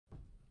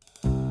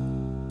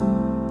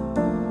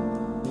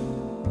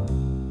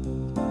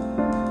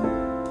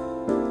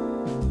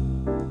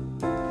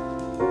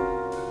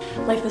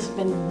life has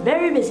been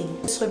very busy,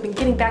 so I've been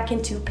getting back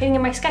into painting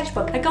in my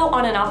sketchbook. I go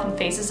on and off in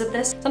phases of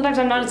this. Sometimes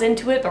I'm not as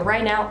into it, but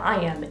right now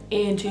I am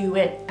into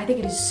it. I think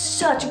it is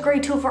such a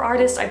great tool for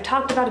artists. I've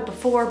talked about it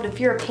before, but if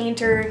you're a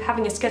painter,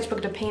 having a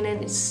sketchbook to paint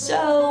in is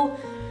so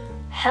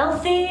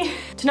healthy.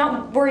 To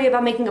not worry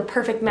about making a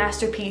perfect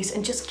masterpiece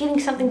and just getting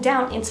something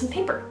down in some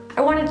paper.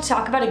 I wanted to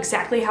talk about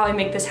exactly how I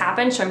make this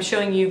happen, so I'm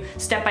showing you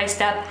step by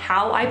step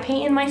how I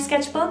paint in my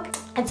sketchbook.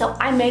 And so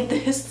I made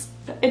this.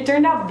 It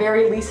turned out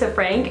very Lisa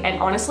Frank,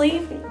 and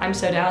honestly, I'm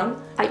so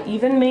down. I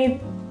even made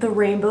the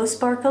rainbow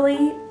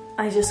sparkly.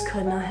 I just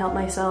could not help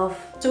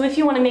myself. So if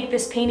you want to make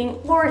this painting,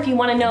 or if you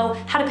want to know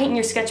how to paint in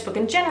your sketchbook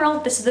in general,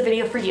 this is the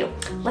video for you.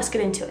 Let's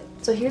get into it.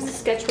 So here's the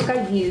sketchbook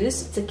I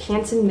use. It's a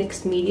Canson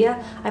mixed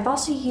media. I've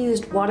also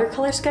used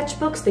watercolor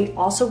sketchbooks. They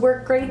also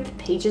work great. The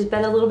pages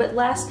bend a little bit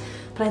less.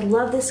 But I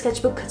love this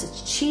sketchbook because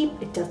it's cheap,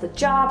 it does the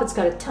job, it's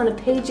got a ton of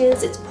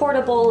pages, it's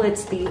portable,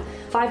 it's the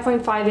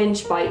 5.5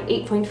 inch by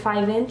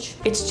 8.5 inch.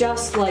 It's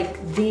just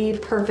like the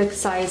perfect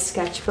size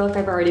sketchbook.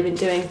 I've already been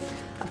doing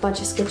a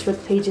bunch of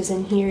sketchbook pages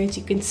in here, as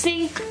you can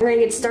see. We're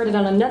gonna get started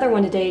on another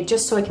one today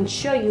just so I can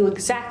show you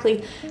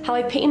exactly how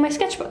I paint in my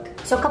sketchbook.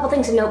 So a couple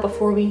things to note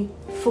before we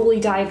fully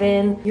dive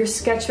in. Your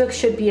sketchbook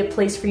should be a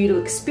place for you to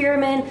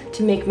experiment,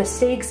 to make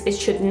mistakes. It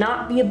should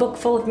not be a book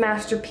full of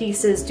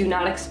masterpieces. Do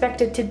not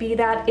expect it to be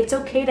that. It's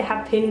okay to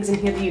have paintings in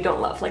here that you don't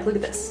love. Like, look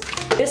at this.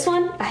 This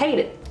one, I hate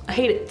it. I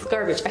hate it, it's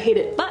garbage, I hate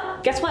it.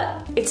 But guess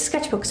what? It's a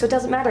sketchbook, so it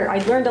doesn't matter. I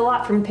learned a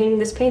lot from painting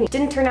this painting. It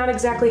didn't turn out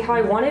exactly how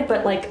I wanted,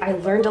 but like I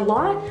learned a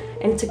lot,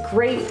 and it's a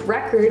great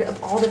record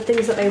of all the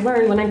things that I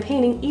learned when I'm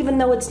painting, even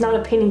though it's not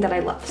a painting that I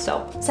love.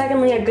 So,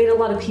 secondly, I get a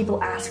lot of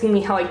people asking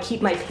me how I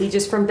keep my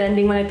pages from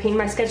bending when I paint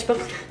my sketchbook.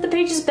 The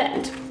pages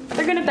bend.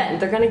 They're gonna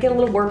bend. They're gonna get a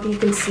little warpy. You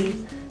can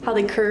see how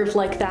they curve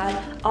like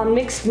that. On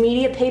mixed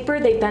media paper,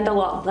 they bend a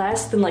lot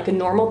less than like a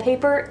normal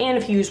paper, and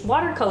if you use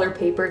watercolor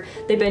paper,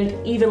 they bend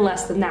even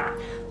less than that.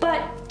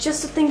 But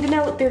just a thing to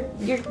note,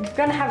 you're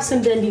gonna have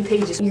some bendy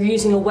pages. You're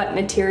using a wet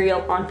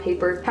material on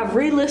paper. Have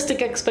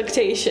realistic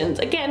expectations.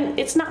 Again,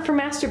 it's not for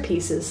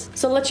masterpieces.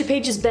 So let your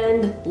pages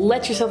bend,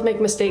 let yourself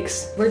make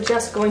mistakes. We're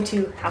just going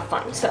to have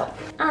fun. So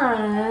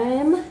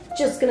I'm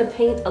just gonna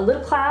paint a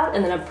little cloud,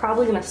 and then I'm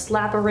probably gonna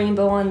slap a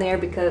rainbow on there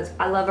because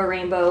I love a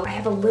rainbow. I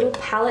have a little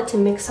palette to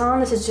mix on.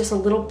 This is just a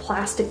little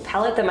plastic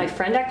palette that my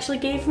friend actually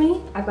gave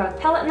me. I've got a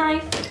palette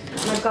knife,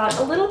 and I've got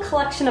a little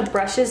collection of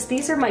brushes.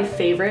 These are my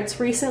favorites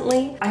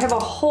recently. I have a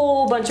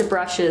whole bunch of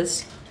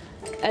brushes,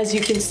 as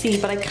you can see,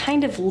 but I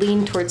kind of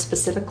lean towards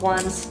specific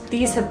ones.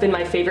 These have been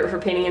my favorite for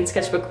painting in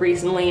sketchbook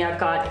recently. I've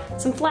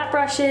got some flat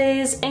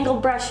brushes,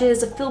 angled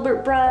brushes, a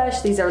filbert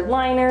brush, these are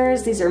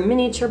liners, these are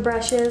miniature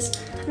brushes,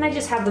 and I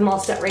just have them all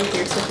set right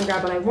here so I can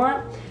grab what I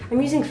want.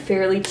 I'm using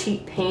fairly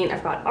cheap paint.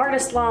 I've got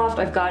Artist Loft,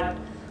 I've got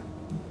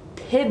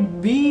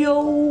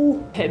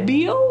Hebio?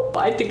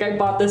 I think I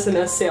bought this in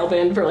a sale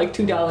bin for like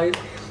 $2.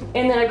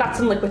 And then I've got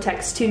some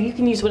Liquitex too. You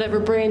can use whatever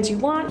brands you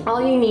want.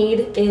 All you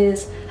need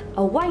is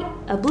a white,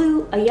 a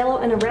blue, a yellow,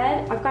 and a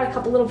red. I've got a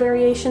couple little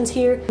variations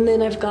here. And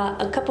then I've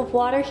got a cup of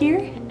water here.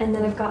 And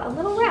then I've got a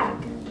little rag.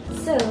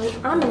 So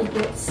I'm gonna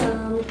get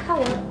some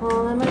color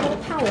on my little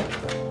palette.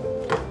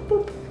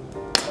 Boop.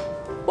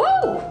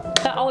 Whoa!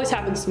 That always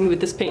happens to me with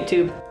this paint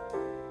tube.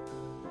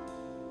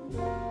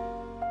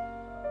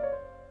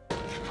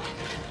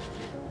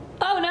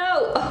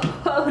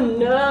 Oh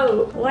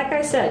no! Like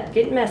I said,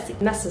 get messy.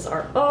 Messes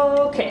are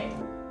okay.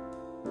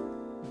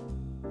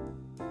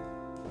 So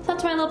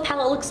that's what my little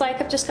palette looks like.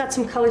 I've just got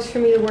some colors for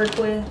me to work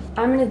with.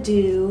 I'm gonna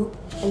do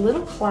a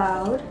little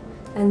cloud,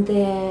 and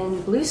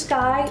then blue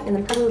sky, and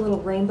then probably a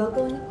little rainbow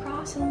going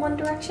across in one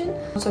direction.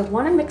 So I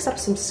want to mix up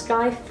some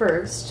sky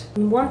first.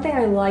 And one thing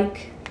I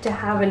like to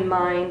have in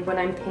mind when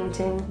I'm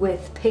painting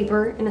with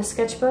paper in a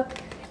sketchbook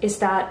is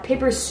that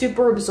paper is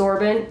super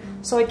absorbent,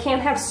 so I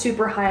can't have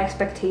super high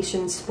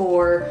expectations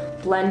for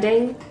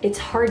blending. It's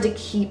hard to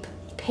keep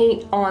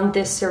paint on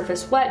this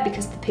surface wet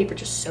because the paper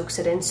just soaks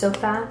it in so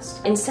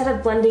fast. Instead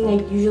of blending,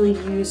 I usually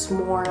use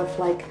more of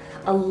like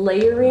a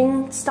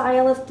layering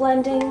style of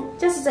blending.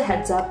 Just as a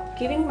heads up,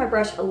 getting my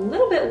brush a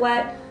little bit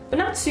wet, but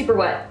not super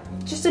wet,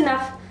 just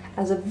enough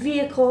as a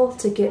vehicle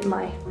to get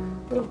my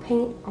little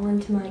paint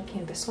onto my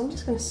canvas. So I'm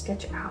just gonna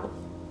sketch out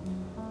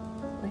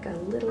like a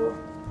little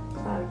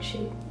cloud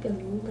shape. Get a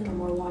little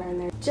more water in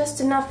there. Just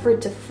enough for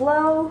it to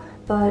flow,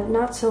 but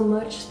not so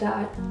much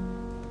that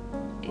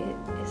it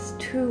is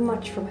too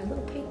much for my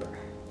little paper.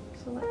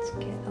 So let's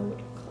get a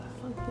little cloud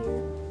on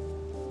here.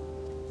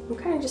 I'm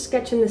kind of just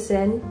sketching this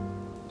in,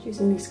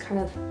 using these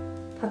kind of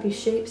puffy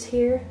shapes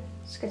here.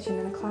 Sketching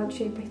in a cloud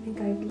shape I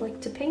think I'd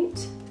like to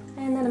paint.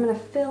 And then I'm gonna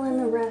fill in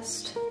the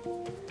rest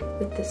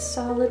with this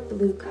solid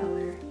blue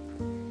color.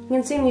 You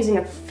can see I'm using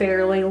a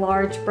fairly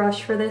large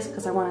brush for this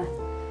because I want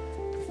to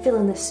fill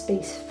in this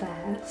space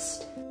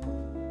fast.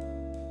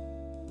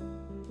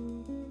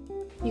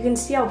 You can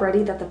see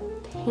already that the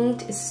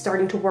paint is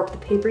starting to warp the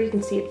paper. You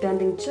can see it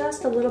bending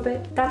just a little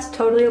bit. That's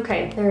totally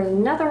okay. There's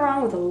nothing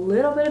wrong with a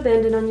little bit of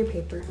bending on your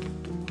paper.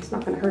 It's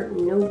not gonna hurt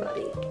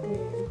nobody.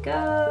 There we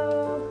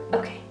go.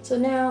 Okay, so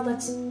now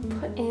let's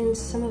put in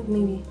some of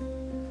maybe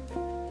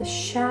the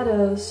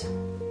shadows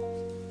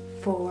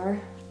for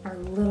our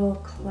little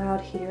cloud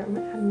here. I'm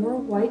gonna add more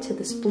white to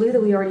this blue that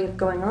we already have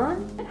going on,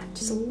 and add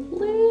just a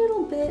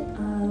little bit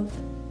of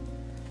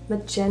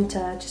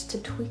magenta just to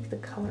tweak the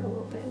color a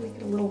little bit, make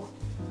it a little,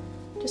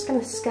 just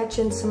gonna sketch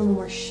in some of the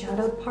more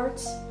shadowed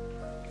parts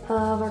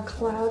of our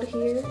cloud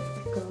here.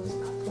 It goes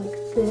up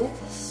like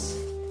this,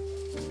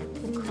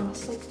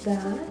 across like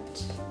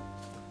that.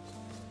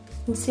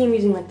 You can see I'm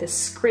using like this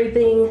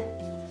scraping,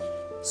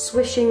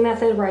 swishing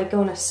method where I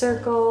go in a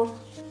circle.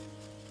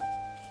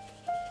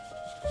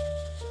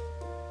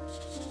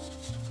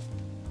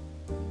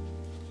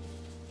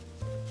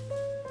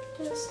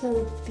 Just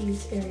know that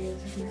these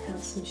areas are going to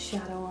have some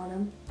shadow on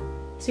them.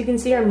 So you can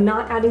see I'm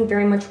not adding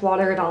very much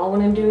water at all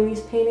when I'm doing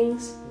these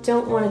paintings.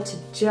 Don't want it to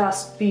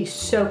just be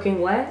soaking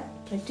wet,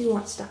 but I do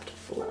want stuff to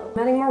flow.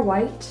 I'm adding more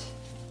white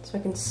so I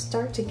can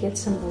start to get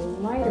some of the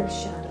lighter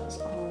shadows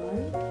on.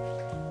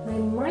 And I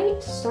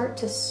might start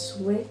to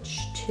switch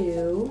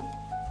to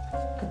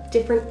a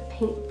different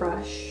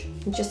paintbrush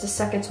in just a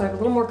second so I have a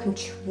little more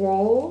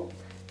control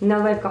now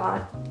that I've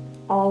got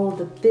all of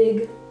the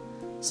big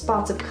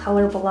spots of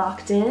color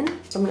blocked in.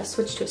 So I'm going to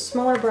switch to a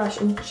smaller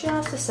brush in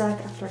just a sec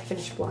after I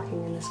finish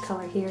blocking in this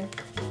color here.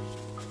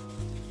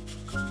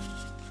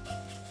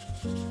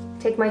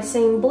 Take my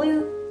same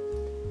blue,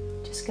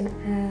 just going to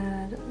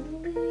add a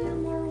little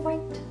more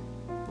white.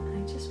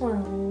 I just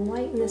want to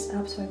lighten this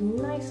up so I have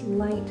nice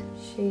light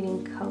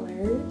shading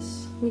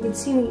colors. You can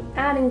see me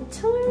adding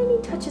tiny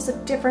touches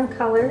of different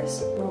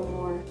colors. A little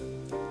more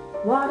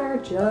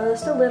water,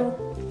 just a little.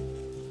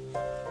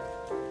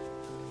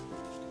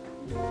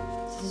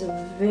 This is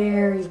a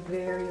very,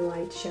 very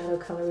light shadow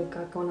color we've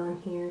got going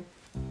on here.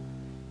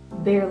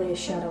 Barely a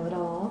shadow at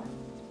all.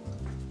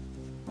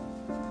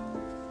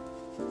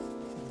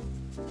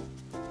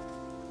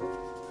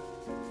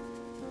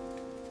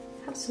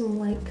 Have some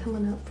light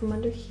coming up from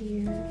under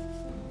here.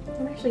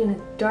 I'm actually going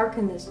to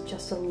darken this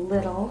just a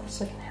little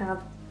so I can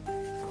have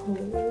a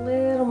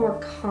little more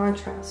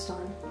contrast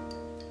on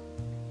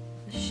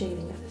the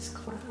shading of this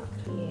cloud.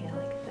 Yeah,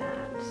 like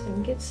that. So I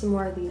can get some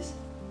more of these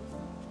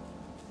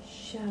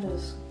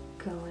shadows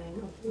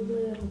going a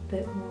little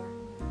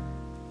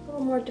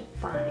more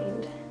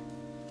defined.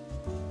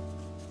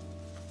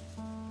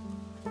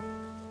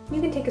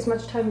 You can take as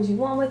much time as you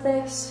want with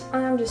this.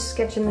 I'm just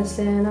sketching this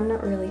in. I'm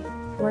not really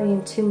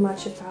worrying too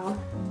much about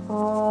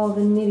all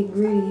the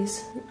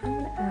nitty-gritties. I'm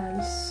gonna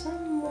add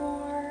some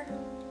more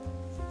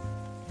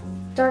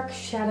dark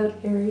shadowed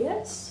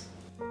areas.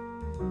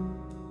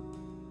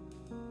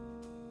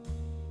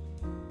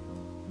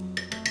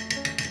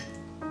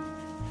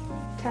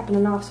 Tapping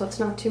it off so it's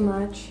not too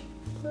much.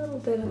 A little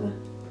bit of a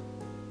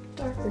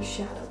darker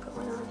shadow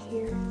going on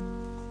here.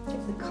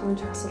 Get the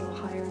contrast a little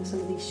higher in some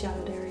of these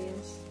shadowed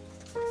areas.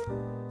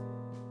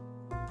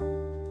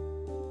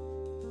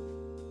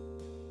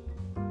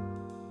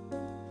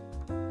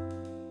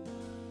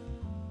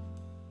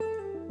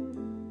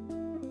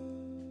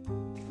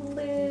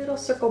 Little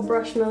circle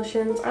brush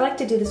motions. I like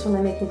to do this when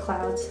I'm making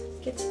clouds.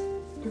 It gets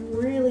a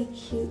really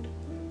cute,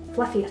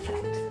 fluffy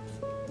effect.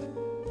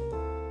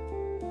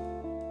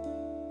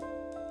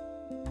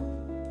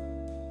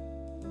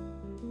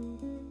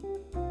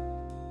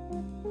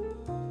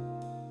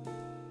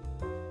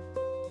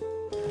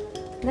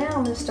 Now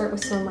I'm going to start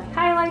with some of my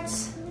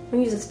highlights. I'm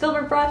going to use this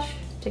filbert brush,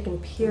 taking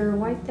pure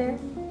white there,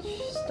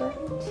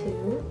 starting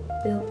to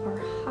build our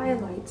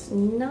highlights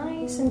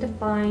nice and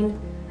defined,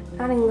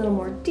 adding a little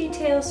more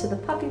details to the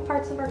puffy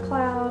parts of our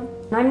cloud.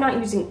 And I'm not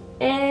using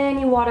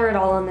any water at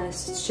all on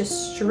this, it's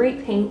just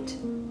straight paint.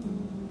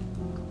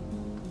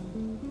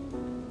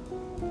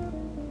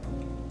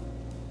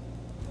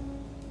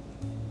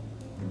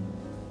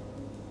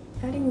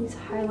 Adding these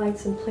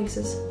highlights in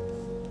places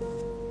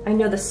I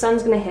know the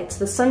sun's gonna hit. So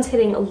the sun's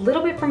hitting a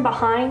little bit from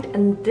behind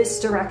and this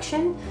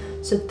direction.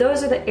 So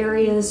those are the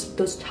areas,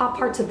 those top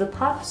parts of the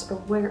puffs are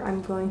where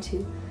I'm going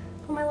to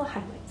put my little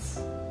highlights.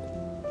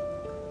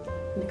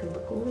 Make it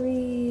look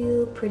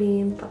real pretty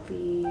and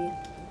puffy.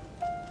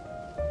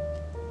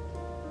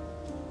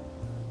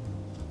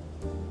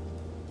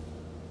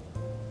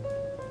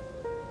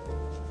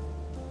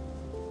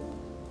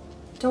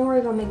 Don't worry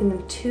about making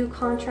them too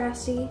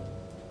contrasty.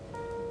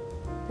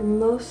 They're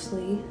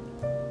mostly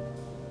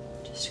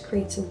just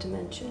create some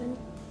dimension.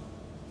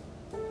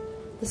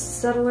 The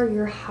subtler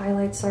your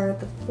highlights are,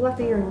 the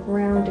fluffier and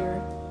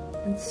rounder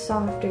and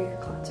softer your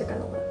clouds are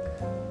gonna look.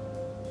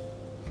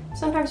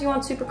 Sometimes you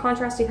want super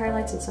contrasty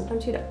highlights and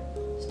sometimes you don't.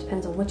 Just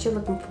depends on what you're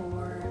looking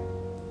for.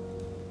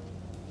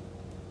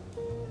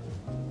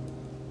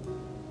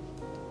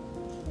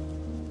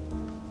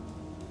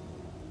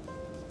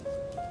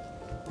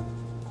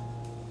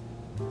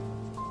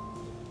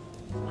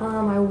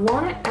 I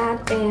want to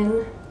add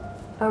in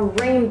a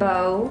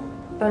rainbow,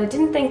 but I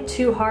didn't think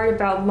too hard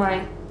about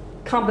my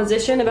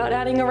composition about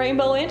adding a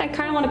rainbow in. I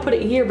kind of want to put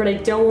it here, but I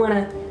don't want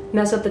to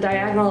mess up the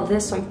diagonal of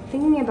this, so I'm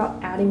thinking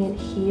about adding it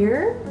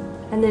here,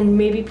 and then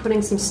maybe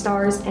putting some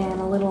stars and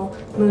a little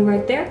moon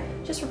right there,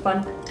 just for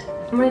fun.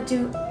 I'm going to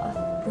do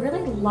a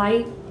really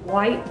light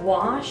white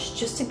wash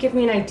just to give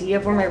me an idea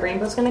of where my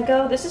rainbow's gonna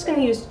go. This is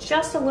gonna use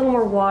just a little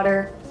more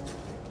water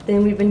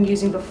than we've been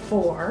using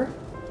before.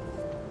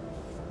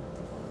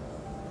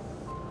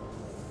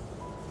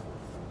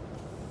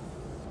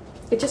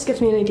 It just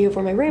gives me an idea of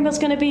where my rainbow's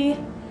gonna be.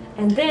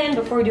 And then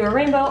before we do our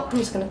rainbow, I'm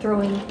just gonna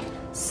throw in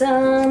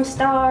some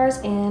stars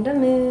and a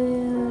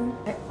moon.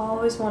 I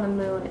always want a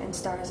moon and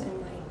stars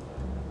in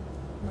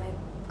my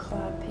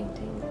cloud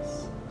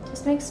paintings.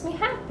 Just makes me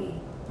happy.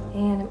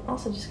 And I'm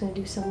also just gonna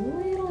do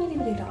some little itty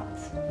bitty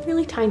dots.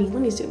 Really tiny,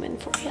 let me zoom in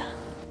for you.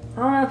 I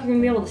don't know if you're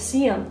gonna be able to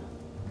see them,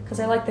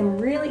 because I like them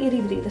really itty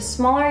bitty. The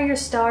smaller your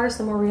stars,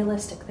 the more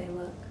realistic they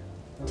look.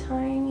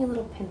 Tiny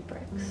little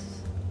pinpricks.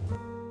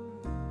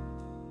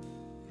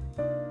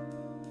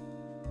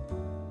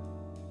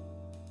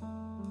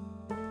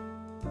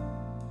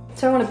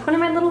 So I want to put in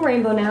my little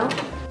rainbow now.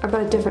 I've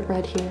got a different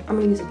red here. I'm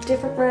gonna use a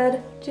different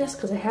red just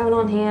because I have it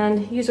on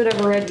hand. Use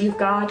whatever red you've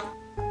got.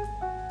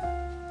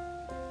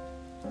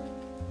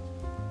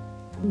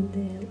 And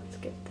then let's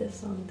get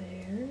this on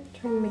there.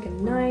 Trying to make a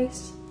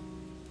nice,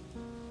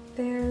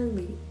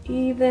 fairly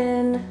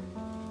even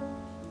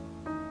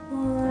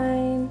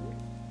line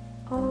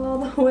all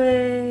the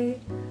way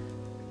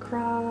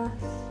across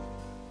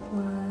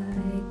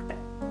like that.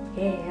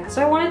 Yeah,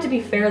 so I want it to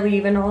be fairly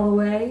even all the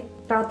way.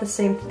 About the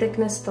same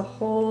thickness the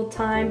whole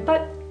time,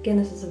 but again,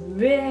 this is a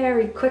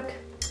very quick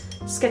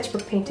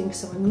sketchbook painting,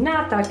 so I'm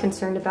not that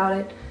concerned about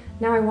it.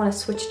 Now I want to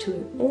switch to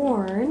an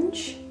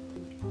orange.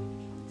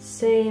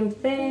 Same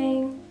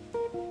thing.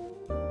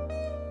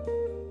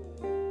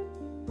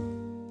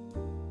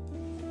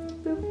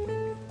 Boop,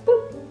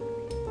 boop.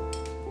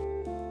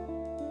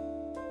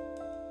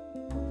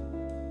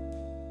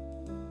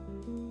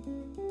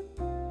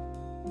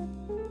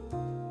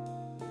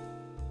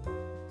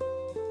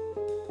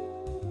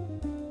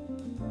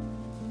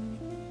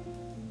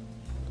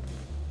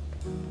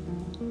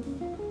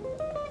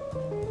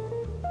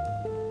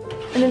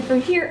 And then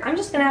from here, I'm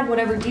just gonna add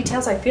whatever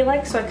details I feel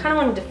like. So I kind of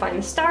want to define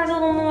the stars a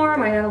little more. I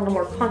might add a little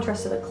more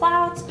contrast to the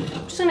clouds.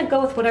 I'm just gonna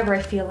go with whatever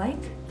I feel like.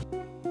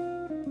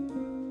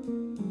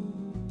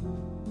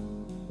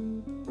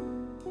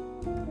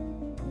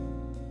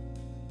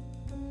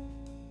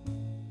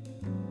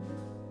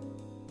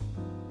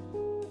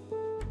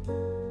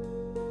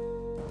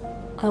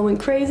 I went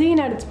crazy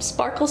and added some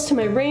sparkles to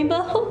my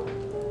rainbow.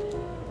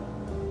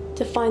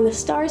 Define the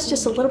stars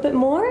just a little bit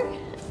more.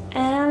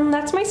 And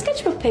that's my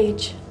sketchbook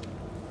page.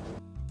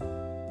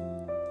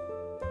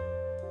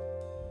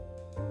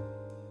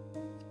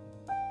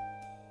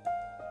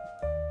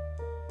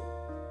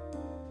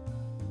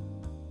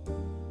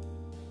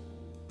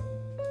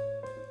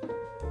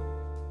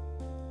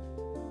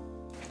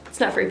 It's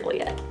not very full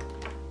yet.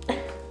 I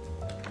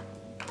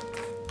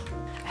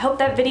hope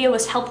that video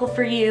was helpful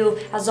for you.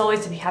 As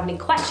always, if you have any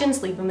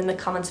questions, leave them in the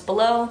comments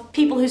below.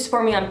 People who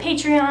support me on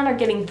Patreon are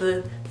getting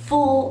the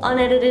full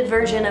unedited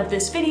version of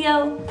this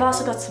video. I've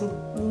also got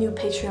some new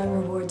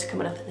Patreon rewards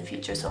coming up in the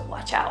future, so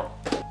watch out.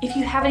 If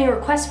you have any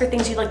requests for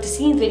things you'd like to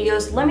see in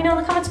videos, let me know in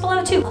the comments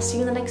below too. I'll see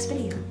you in the next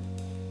video.